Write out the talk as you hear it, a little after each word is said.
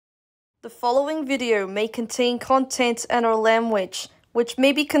The following video may contain content and/or language which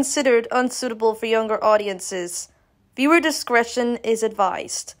may be considered unsuitable for younger audiences. Viewer discretion is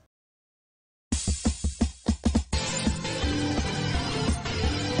advised.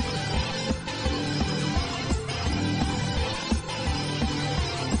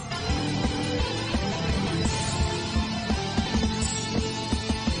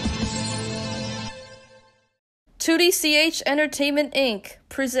 TootyCH Entertainment Inc.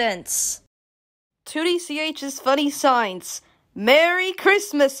 presents TootyCH's Funny Signs. Merry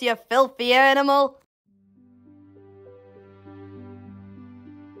Christmas, you filthy animal!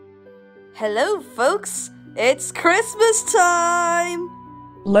 Hello, folks. It's Christmas time!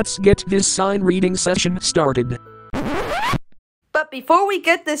 Let's get this sign reading session started. But before we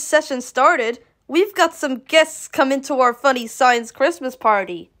get this session started, we've got some guests coming to our Funny Signs Christmas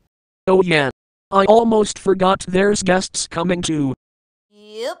party. Oh yeah. I almost forgot there's guests coming too.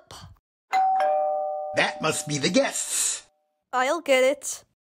 Yep. That must be the guests. I'll get it.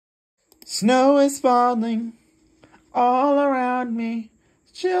 Snow is falling all around me.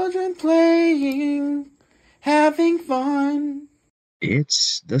 Children playing, having fun.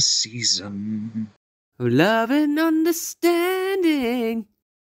 It's the season of love and understanding.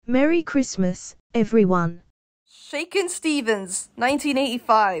 Merry Christmas, everyone. Shakin' Stevens,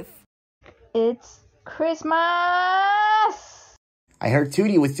 1985. It's Christmas! I heard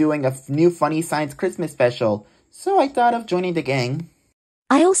Tooty was doing a new Funny Signs Christmas special, so I thought of joining the gang.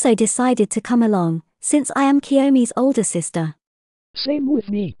 I also decided to come along, since I am Kiyomi's older sister. Same with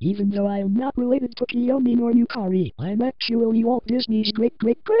me, even though I am not related to Kiyomi nor Yukari. I'm actually Walt Disney's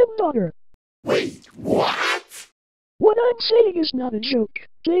great-great-granddaughter. Wait, what? What I'm saying is not a joke.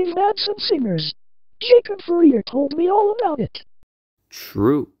 They've had some singers. Jacob Furrier told me all about it.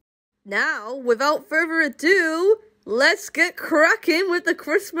 True. Now, without further ado, let's get cracking with the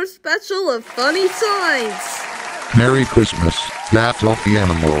Christmas special of Funny Signs. Merry Christmas, that filthy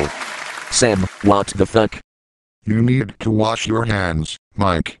animal. Sam, what the fuck? You need to wash your hands,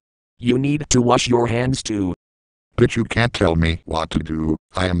 Mike. You need to wash your hands too. But you can't tell me what to do.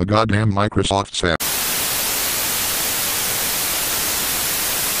 I am the goddamn Microsoft Sam.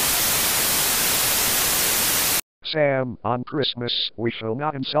 Sam, on Christmas, we shall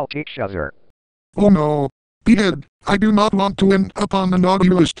not insult each other. Oh no. Behead, I do not want to end up on the naughty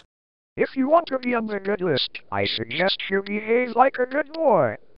list. If you want to be on the good list, I suggest you behave like a good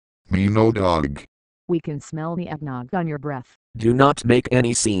boy. Me no dog. We can smell the eggnog on your breath. Do not make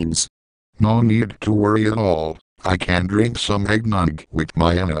any scenes. No need to worry at all. I can drink some eggnog with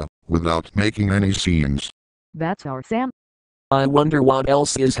my Anna, without making any scenes. That's our Sam. I wonder what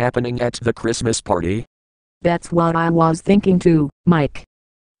else is happening at the Christmas party. That's what I was thinking too, Mike.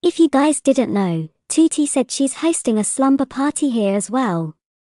 If you guys didn't know, Tooty said she's hosting a slumber party here as well.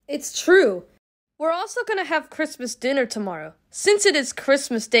 It's true. We're also gonna have Christmas dinner tomorrow, since it is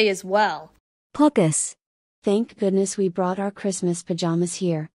Christmas Day as well. Pogus. Thank goodness we brought our Christmas pajamas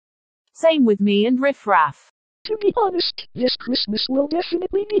here. Same with me and Riff Raff. To be honest, this Christmas will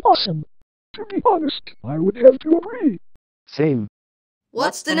definitely be awesome. To be honest, I would have to agree. Same.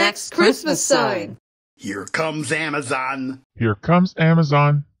 What's the next Christmas sign? Here comes Amazon. Here comes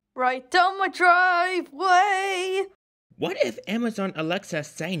Amazon. Right down my driveway. What if Amazon Alexa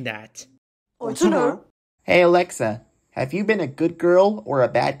sang that? I don't know. Hey Alexa, have you been a good girl or a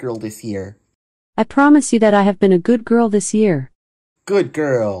bad girl this year? I promise you that I have been a good girl this year. Good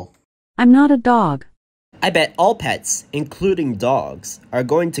girl. I'm not a dog. I bet all pets, including dogs, are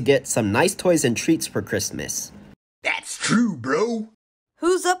going to get some nice toys and treats for Christmas. That's true, bro.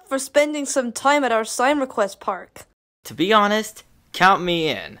 Who's up for spending some time at our sign request park? To be honest, count me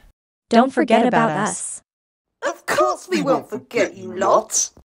in. Don't forget about us. Of course we won't forget you lot!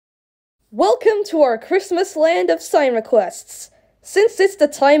 Welcome to our Christmas land of sign requests. Since it's the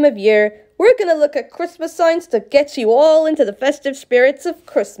time of year, we're gonna look at Christmas signs to get you all into the festive spirits of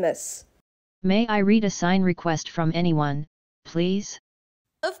Christmas. May I read a sign request from anyone, please?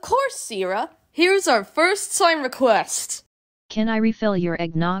 Of course, Sierra. Here's our first sign request. Can I refill your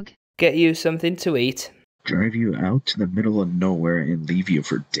eggnog? Get you something to eat. Drive you out to the middle of nowhere and leave you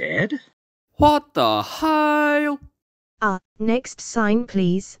for dead? What the hell? Next sign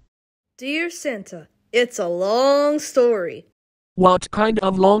please. Dear Santa, it's a long story. What kind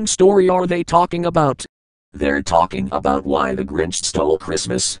of long story are they talking about? They're talking about why the Grinch stole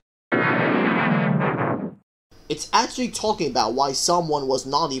Christmas. It's actually talking about why someone was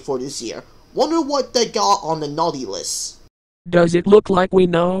naughty for this year. Wonder what they got on the naughty list. Does it look like we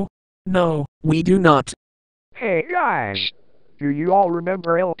know? No, we do not. Hey guys! Do you all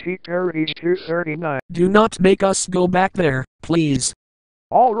remember LT Perry's 239? Do not make us go back there, please.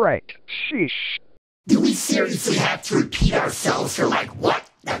 All right, sheesh. Do we seriously have to repeat ourselves for like, what,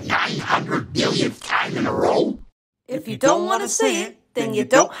 the 900 millionth time in a row? If you don't want to say it, then you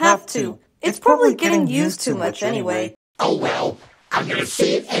don't have to. It's probably getting used too much anyway. Oh well, I'm gonna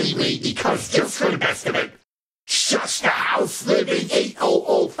say it anyway because just for the best of it. Shush the house living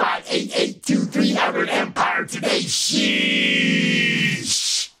 800-588-2300 Empire today.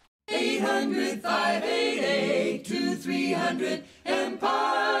 Sheesh. 800-588-2300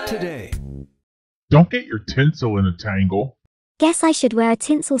 Empire. Today. Don't get your tinsel in a tangle. Guess I should wear a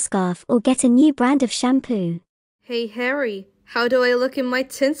tinsel scarf or get a new brand of shampoo. Hey Harry, how do I look in my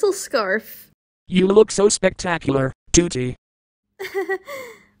tinsel scarf? You look so spectacular, Tooty.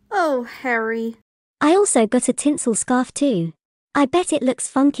 Oh, Harry. I also got a tinsel scarf too. I bet it looks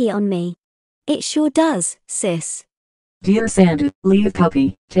funky on me. It sure does, sis. Dear Santa, leave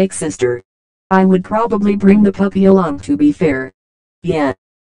puppy, take sister. I would probably bring the puppy along to be fair. Yeah.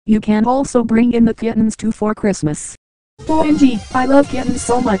 You can also bring in the kittens too for Christmas. OMG, I love kittens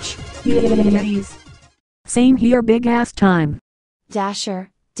so much. Yes. Same here, big ass time. Dasher,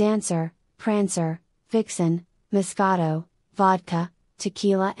 Dancer, Prancer, Vixen, Moscato, Vodka,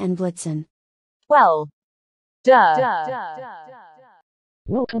 Tequila and Blitzen. Well, duh.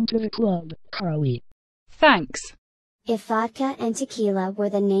 Welcome to the club, Carly. Thanks. If vodka and tequila were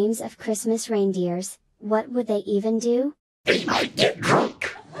the names of Christmas reindeers, what would they even do? They might get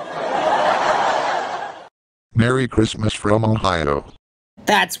drunk. Merry Christmas from Ohio.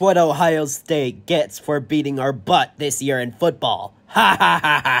 That's what Ohio State gets for beating our butt this year in football. Ha ha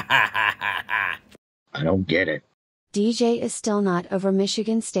ha ha ha ha ha. I don't get it. DJ is still not over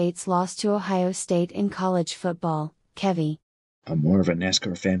Michigan State's loss to Ohio State in college football, Kevy. I'm more of a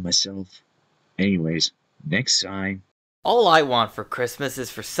NASCAR fan myself. Anyways, next sign. All I want for Christmas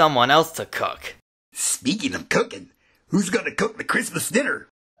is for someone else to cook. Speaking of cooking, who's gonna cook the Christmas dinner?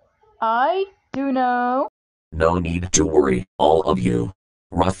 I do know. No need to worry, all of you.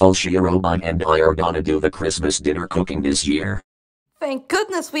 Ruffle Shiroma and I are gonna do the Christmas dinner cooking this year. Thank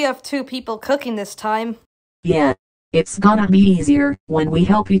goodness we have 2 people cooking this time. Yeah. It's gonna be easier when we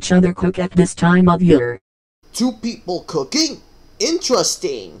help each other cook at this time of year. 2 people cooking?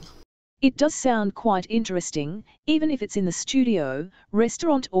 Interesting. It does sound quite interesting, even if it's in the studio,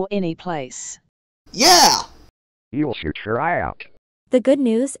 restaurant or any place. Yeah! You'll shoot your eye out. The good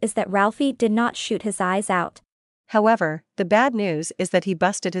news is that Ralphie did not shoot his eyes out. However, the bad news is that he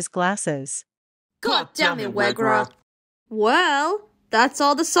busted his glasses. God damn it, Wegra. Well, that's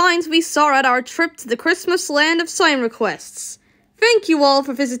all the signs we saw at our trip to the Christmas land of sign requests. Thank you all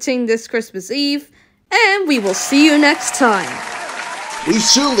for visiting this Christmas Eve, and we will see you next time. We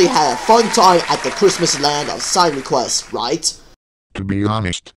surely had a fun time at the Christmas land of sign requests, right? To be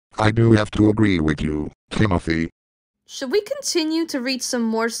honest, I do have to agree with you, Timothy. Should we continue to read some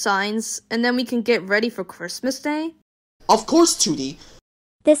more signs, and then we can get ready for Christmas Day? Of course, Tooty.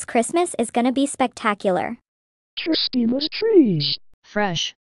 This Christmas is gonna be spectacular. Christmas trees.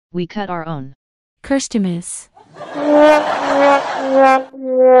 Fresh. We cut our own. Christmas.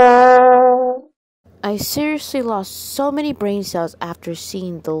 I seriously lost so many brain cells after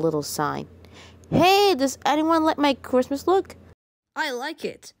seeing the little sign. Hey, does anyone like my Christmas look? I like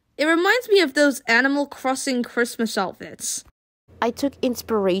it. It reminds me of those Animal Crossing Christmas outfits. I took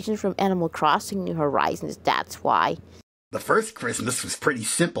inspiration from Animal Crossing New Horizons, that's why. The first Christmas was pretty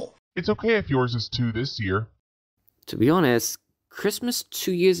simple. It's okay if yours is too this year. To be honest, Christmas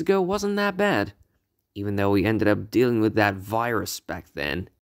 2 years ago wasn't that bad. Even though we ended up dealing with that virus back then.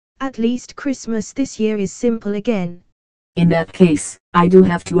 At least Christmas this year is simple again. In that case, I do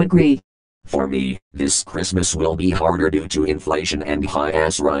have to agree. For me, this Christmas will be harder due to inflation and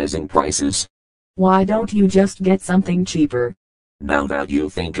high-ass rising prices. Why don't you just get something cheaper? Now that you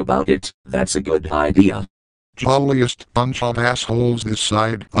think about it, that's a good idea. Jolliest bunch of assholes this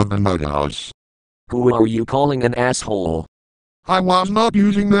side of the mud house. Who are you calling an asshole? I was not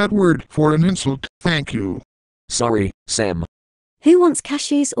using that word for an insult, thank you. Sorry, Sam. Who wants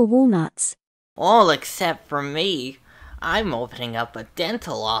cashews or walnuts? All except for me. I'm opening up a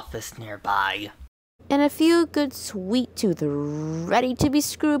dental office nearby. And a few good sweet tooth ready to be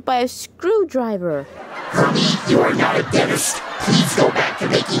screwed by a screwdriver. For me, you are not a dentist. Please go back to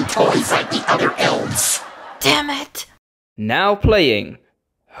making toys like the other elves. Damn it! Now playing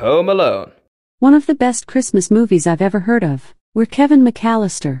Home Alone. One of the best Christmas movies I've ever heard of, where Kevin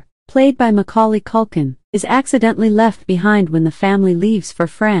McAllister, played by Macaulay Culkin, is accidentally left behind when the family leaves for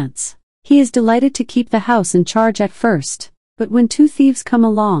France. He is delighted to keep the house in charge at first, but when 2 thieves come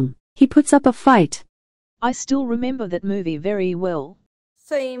along, he puts up a fight. I still remember that movie very well.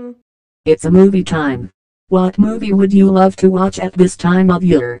 Same. It's a movie time. What movie would you love to watch at this time of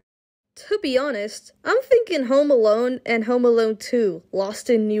year? To be honest, I'm thinking Home Alone and Home Alone 2, Lost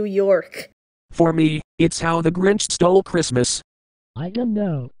in New York. For me, it's How the Grinch Stole Christmas. I don't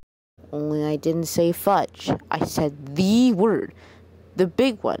know. Only I didn't say fudge. I said the word. The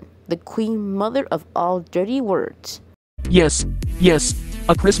big one. The queen mother of all dirty words. Yes,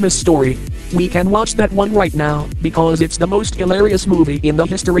 A Christmas Story. We can watch that one right now, because it's the most hilarious movie in the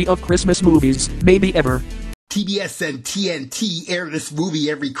history of Christmas movies, maybe ever. TBS and TNT air this movie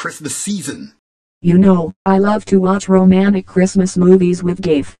every Christmas season. You know, I love to watch romantic Christmas movies with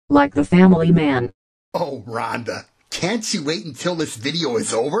Dave, like The Family Man. Oh, Rhonda, can't you wait until this video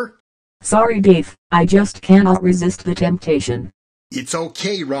is over? Sorry, Dave, I just cannot resist the temptation. It's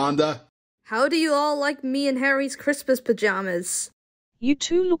okay, Rhonda. How do you all like me and Harry's Christmas pajamas? You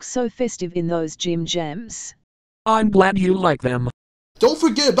two look so festive in those Jim Jams. I'm glad you like them. Don't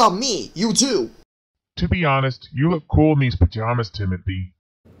forget about me, you too. To be honest, you look cool in these pajamas, Timothy.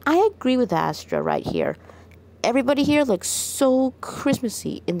 I agree with Astra right here. Everybody here looks so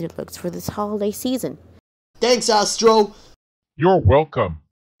Christmassy in their looks for this holiday season. Thanks, Astro. You're welcome.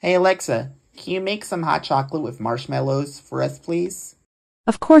 Hey Alexa, can you make some hot chocolate with marshmallows for us, please?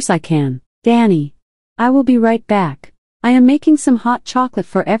 Of course I can, Danny. I will be right back. I am making some hot chocolate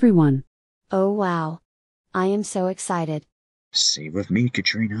for everyone. Oh wow. I am so excited. Same with me,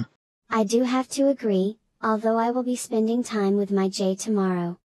 Katrina. I do have to agree, although I will be spending time with my Jay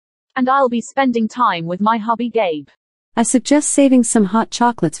tomorrow. And I'll be spending time with my hubby Gabe. I suggest saving some hot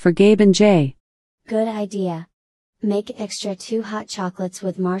chocolates for Gabe and Jay. Good idea. Make extra 2 hot chocolates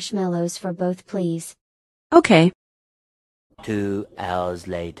with marshmallows for both, please. Okay. 2 hours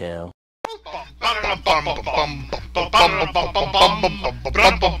later.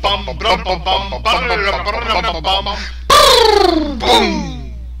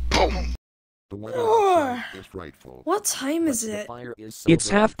 What time is it? It's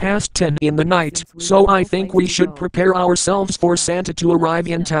 10:30 in the night, so I think we should prepare ourselves for Santa to arrive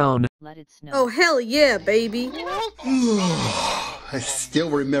in town. Oh hell yeah, baby. I still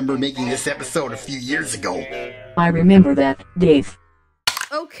remember making this episode a few years ago. I remember that, Dave.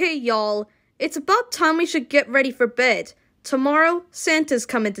 Okay, y'all. It's about time we should get ready for bed. Tomorrow, Santa's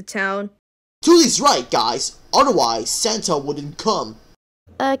coming to town. Tooty's right, guys. Otherwise, Santa wouldn't come.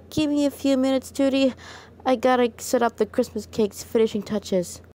 Give me a few minutes, Tooty. I gotta set up the Christmas cake's finishing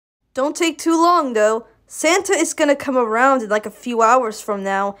touches. Don't take too long, though. Santa is gonna come around in like a few hours from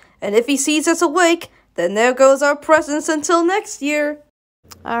now, and if he sees us awake, then there goes our presents until next year.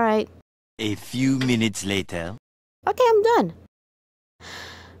 Alright. A few minutes later. Okay, I'm done.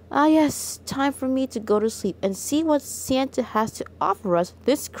 Yes, time for me to go to sleep and see what Santa has to offer us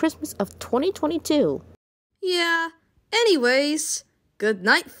this Christmas of 2022. Yeah, anyways, good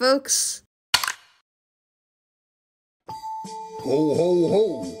night, folks. Ho, ho,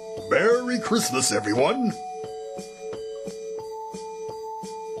 ho. Merry Christmas, everyone.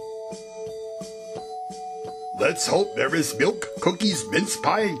 Let's hope there is milk, cookies, mince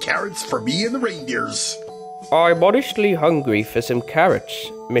pie, and carrots for me and the reindeers. I'm honestly hungry for some carrots,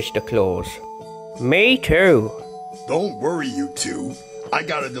 Mr. Claus. Me too. Don't worry, you two. I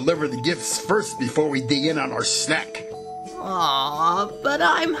gotta deliver the gifts first before we dig in on our snack. Aw, but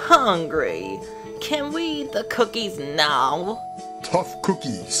I'm hungry. Can we eat the cookies now? Tough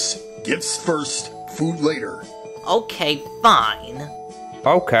cookies. Gifts first, food later. Okay, fine.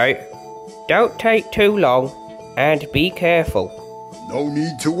 Okay. Don't take too long, and be careful. No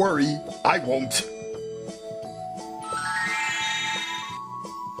need to worry. I won't.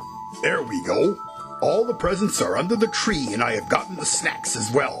 There we go. All the presents are under the tree, and I have gotten the snacks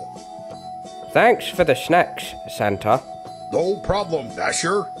as well. Thanks for the snacks, Santa. No problem,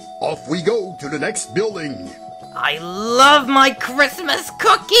 Dasher. Off we go to the next building. I love my Christmas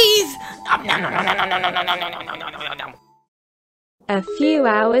cookies! A few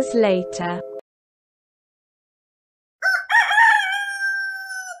hours later.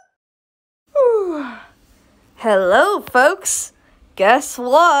 Hello, folks. Guess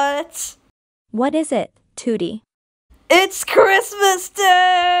what? What is it, Tooty? It's Christmas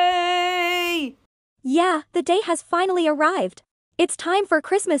Day! Yeah, the day has finally arrived. It's time for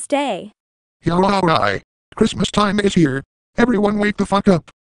Christmas Day. Alright. Christmas time is here. Everyone wake the fuck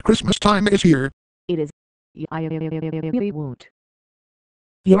up. Christmas time is here. It is. I won't.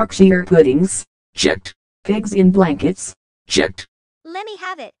 Yorkshire puddings. Checked. Pigs in blankets. Checked. Let me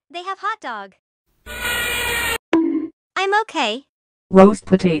have it. They have hot dog. I'm okay. Roast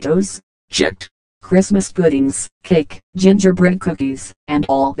potatoes. Checked. Christmas puddings, cake, gingerbread cookies, and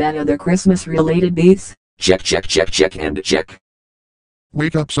all that other Christmas-related beats. Check, and check.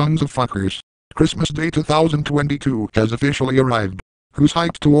 Wake up, sons of fuckers. Christmas Day 2022 has officially arrived. Who's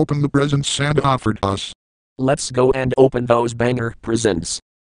hyped to open the presents Santa offered us? Let's go and open those banger presents.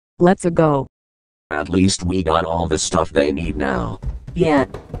 Let's go. At least we got all the stuff they need now. Yeah.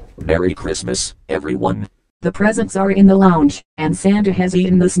 Merry Christmas, everyone. The presents are in the lounge, and Santa has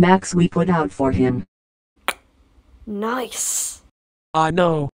eaten the snacks we put out for him. Nice. I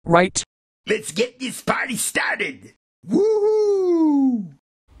know, right? Let's get this party started! Woohoo!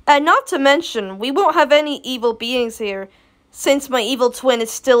 And not to mention, we won't have any evil beings here, since my evil twin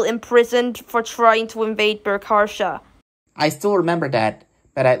is still imprisoned for trying to invade Burkharsha. I still remember that,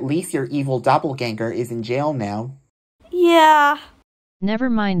 but at least your evil doppelganger is in jail now. Yeah. Never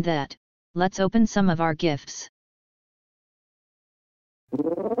mind that. Let's open some of our gifts.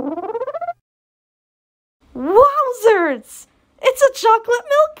 Wowzers! It's a chocolate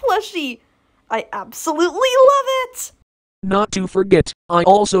milk plushie! I absolutely love it! Not to forget, I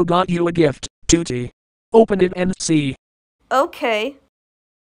also got you a gift, Tooty. Open it and see. Okay.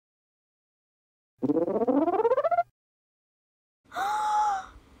 A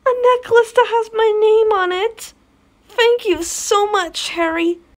necklace that has my name on it. Thank you so much,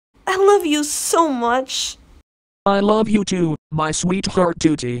 Harry. I love you so much. I love you too, my sweetheart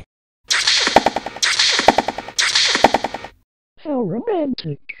Tooty. How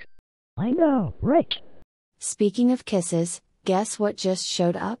romantic. I know, right? Speaking of kisses, guess what just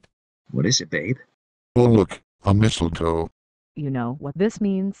showed up? What is it, babe? Oh look, a mistletoe. You know what this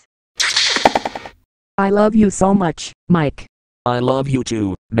means? I love you so much, Mike. I love you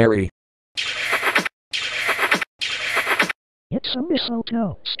too, Mary. It's a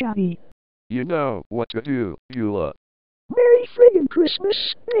mistletoe, Scotty. You know what to do, Beulah. Merry friggin'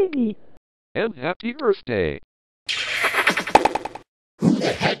 Christmas, baby. And happy birthday. Who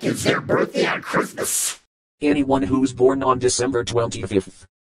the heck is their birthday on Christmas? Anyone who's born on December 25th.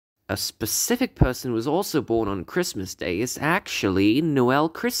 A specific person who was also born on Christmas Day is actually Noel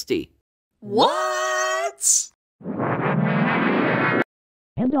Christie. What?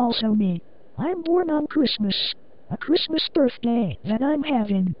 And also me. I'm born on Christmas. A Christmas birthday that I'm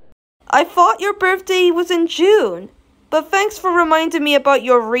having. I thought your birthday was in June, but thanks for reminding me about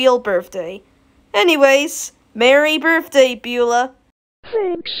your real birthday. Anyways, Merry birthday, Beulah.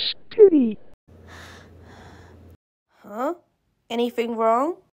 Thanks, Tooty. Huh? Anything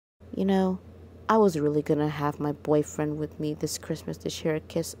wrong? You know, I was really gonna have my boyfriend with me this Christmas to share a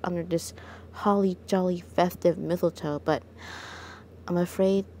kiss under this holly jolly festive mistletoe, but I'm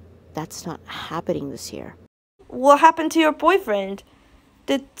afraid that's not happening this year. What happened to your boyfriend?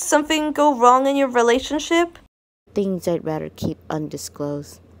 Did something go wrong in your relationship? Things I'd rather keep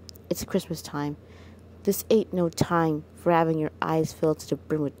undisclosed. It's Christmas time. This ain't no time for having your eyes filled to the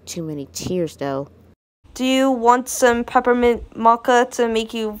brim with too many tears, though. Do you want some peppermint maca to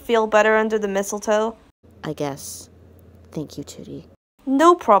make you feel better under the mistletoe? I guess. Thank you, Tooty.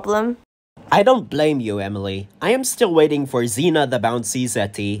 No problem. I don't blame you, Emily. I am still waiting for Xena the Bouncy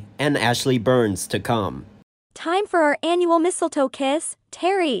Zeti and Ashley Burns to come. Time for our annual mistletoe kiss,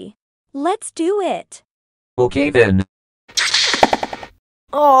 Terry. Let's do it. Okay then.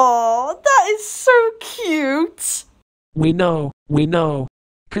 Aw, that is so cute. We know.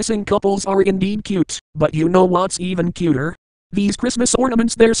 Kissing couples are indeed cute, but you know what's even cuter? These Christmas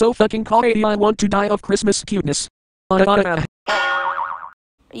ornaments, they're so fucking kawaii, I want to die of Christmas cuteness. Are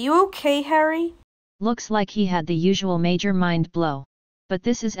you okay, Harry? Looks like he had the usual major mind blow. But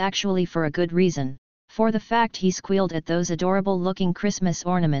this is actually for a good reason. For the fact he squealed at those adorable looking Christmas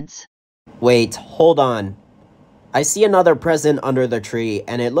ornaments. Wait, hold on. I see another present under the tree,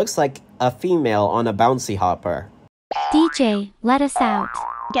 and it looks like a female on a bouncy hopper. DJ, let us out.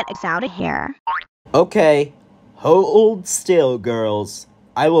 Get us out of here. Okay. Hold still, girls.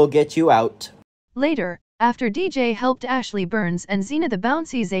 I will get you out. Later, after DJ helped Ashley Burns and Xena the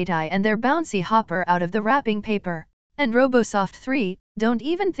Bouncy Zeti and their bouncy hopper out of the wrapping paper, and Robosoft 3, don't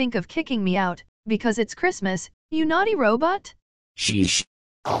even think of kicking me out, because it's Christmas, you naughty robot. Sheesh.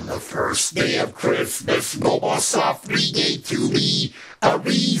 On the first day of Christmas, Robosoft 3 gave to me a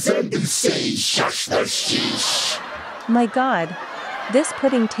reason to say shush the sheesh. My god, this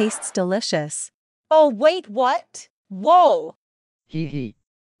pudding tastes delicious. Oh wait, what? Whoa! Hee hee.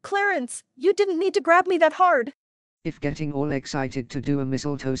 Clarence, you didn't need to grab me that hard. If getting all excited to do a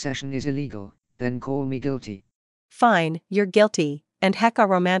mistletoe session is illegal, then call me guilty. Fine, you're guilty, and hecka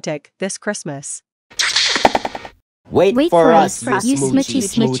romantic this Christmas. Wait for us, you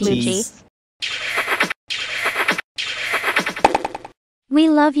smoochy. We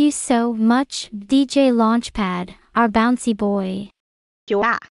love you so much, DJ Launchpad, our bouncy boy.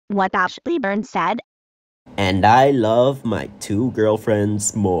 Yeah, what Ashley Burns said. And I love my two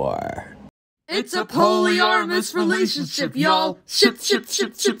girlfriends more. It's a polyamorous relationship, y'all. Ship, ship,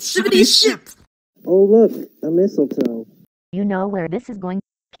 ship, ship, shippity ship. Oh look, a mistletoe. You know where this is going,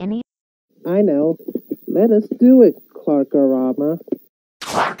 Kenny? I know. Let us do it, Clarkarama.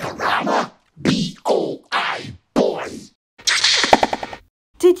 Clarkarama? B-O-I, boy.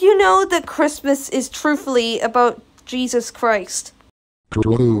 Did you know that Christmas is truthfully about Jesus Christ?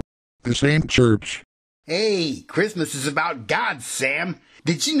 True. This ain't church. Hey, Christmas is about God, Sam.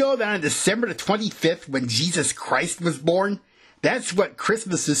 Did you know that on December the 25th, when Jesus Christ was born? That's what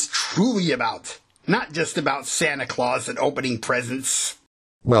Christmas is truly about. Not just about Santa Claus and opening presents.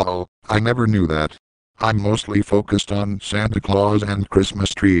 Well, I never knew that. I'm mostly focused on Santa Claus and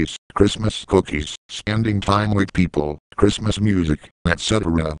Christmas trees, Christmas cookies, spending time with people, Christmas music,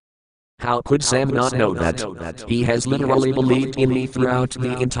 etc. How could Sam not know that? He has literally believed in me throughout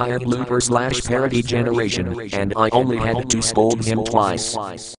the entire blooper/parody generation, and I only had to scold him twice.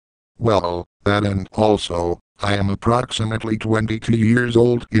 Well, that and also, I am approximately 22 years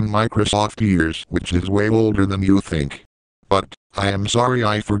old in Microsoft years, which is way older than you think. But, I am sorry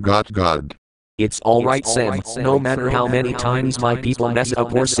I forgot God. It's alright, Sam. No matter how many times my people mess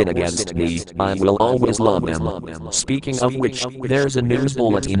up or sin against me, I will always love them. Speaking of which, there's a news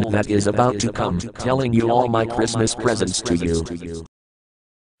bulletin that is about to come, telling you all my Christmas presents to you.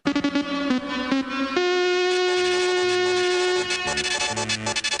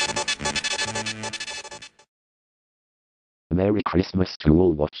 Merry Christmas to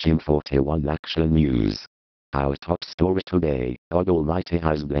all watching 41 Action News. Our top story today, Lite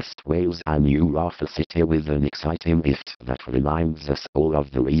has blessed Wales and New Rafa City with an exciting gift that reminds us all of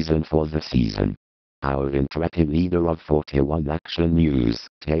the reason for the season. Our intrepid leader of 41 Action News,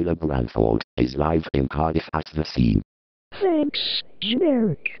 Taylor Branford, is live in Cardiff at the scene. Thanks,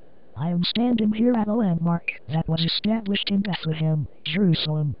 generic. I am standing here at a landmark that was established in Bethlehem,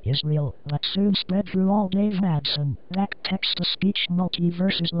 Jerusalem, Israel, but soon spread through all Dave Madsen, that text-to-speech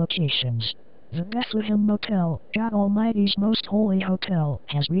multiverses locations. The Bethlehem Motel, God Almighty's most holy hotel,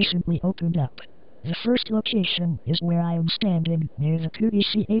 has recently opened up. The first location is where I am standing, near the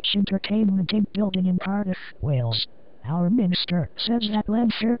TootyCH's Entertainment Inc. building in Cardiff, Wales. Our minister says that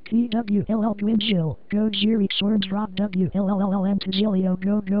Lanfair PWLL Gwyngill, Go Jiri Swords Rock WLLL and Tazilio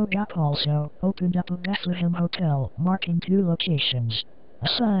Go Gop also opened up a Bethlehem Hotel, marking 2 locations. A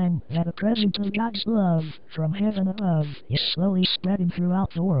sign that a present of God's love from heaven above is slowly spreading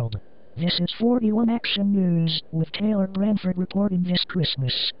throughout the world. This is 41 Action News, with Taylor Branford reporting this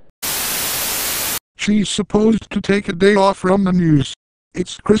Christmas. She's supposed to take a day off from the news.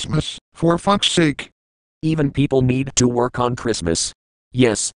 It's Christmas, for fuck's sake. Even people need to work on Christmas.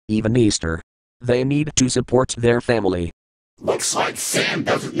 Yes, even Easter. They need to support their family. Looks like Sam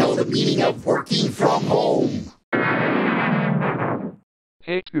doesn't know the meaning of working from home.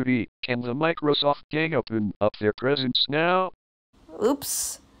 Hey Tooty, can the Microsoft gang open up their presents now?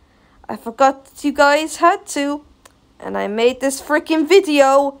 Oops. I forgot that you guys had to. And I made this freaking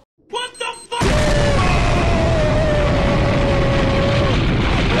video. What the fuck?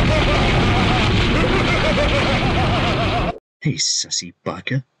 Hey, sussy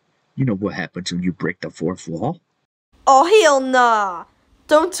baka. You know what happens when you break the 4th wall? Oh, hell nah.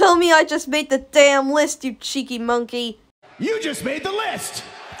 Don't tell me I just made the damn list, you cheeky monkey. You just made the list!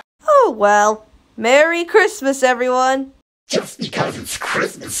 Oh well. Merry Christmas, everyone. Just because it's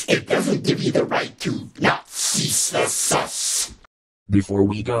Christmas, it doesn't give you the right to not cease the sus. Before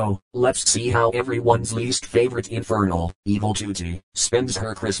we go, let's see how everyone's least favorite infernal, evil Tooty, spends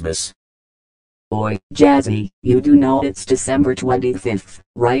her Christmas. Boy, Jazzy, you do know it's December 25th,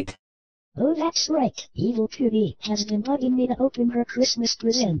 right? Oh, that's right. Evil Tooty has been bugging me to open her Christmas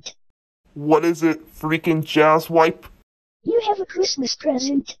present. What is it, freaking Jazz Wipe? You have a Christmas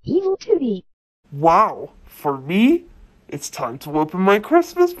present, Evil Tooty. Wow, for me? It's time to open my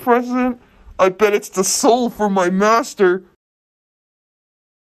Christmas present. I bet it's the soul for my master.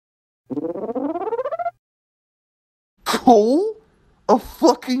 Coal? A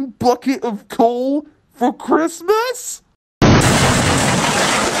fucking bucket of coal for Christmas? Ha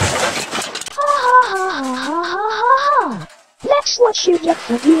ha ha ha ha ha ha! That's what you get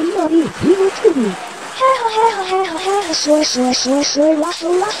for being naughty, Evil Tooty. Ha ha ha ha ha ha! Soy soy soy soy!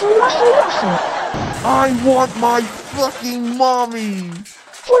 Waffle waffle waffle waffle! I want my fucking mommy!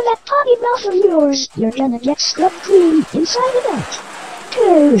 For that potty mouth of yours, you're gonna get scrubbed clean inside and out.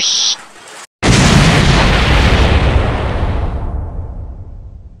 Kersh!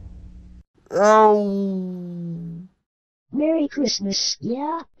 Ow! Merry Christmas,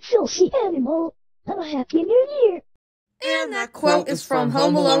 yeah, filthy animal, and a Happy New Year! And that quote is from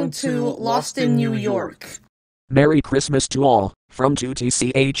Home Alone 2, Lost in New York.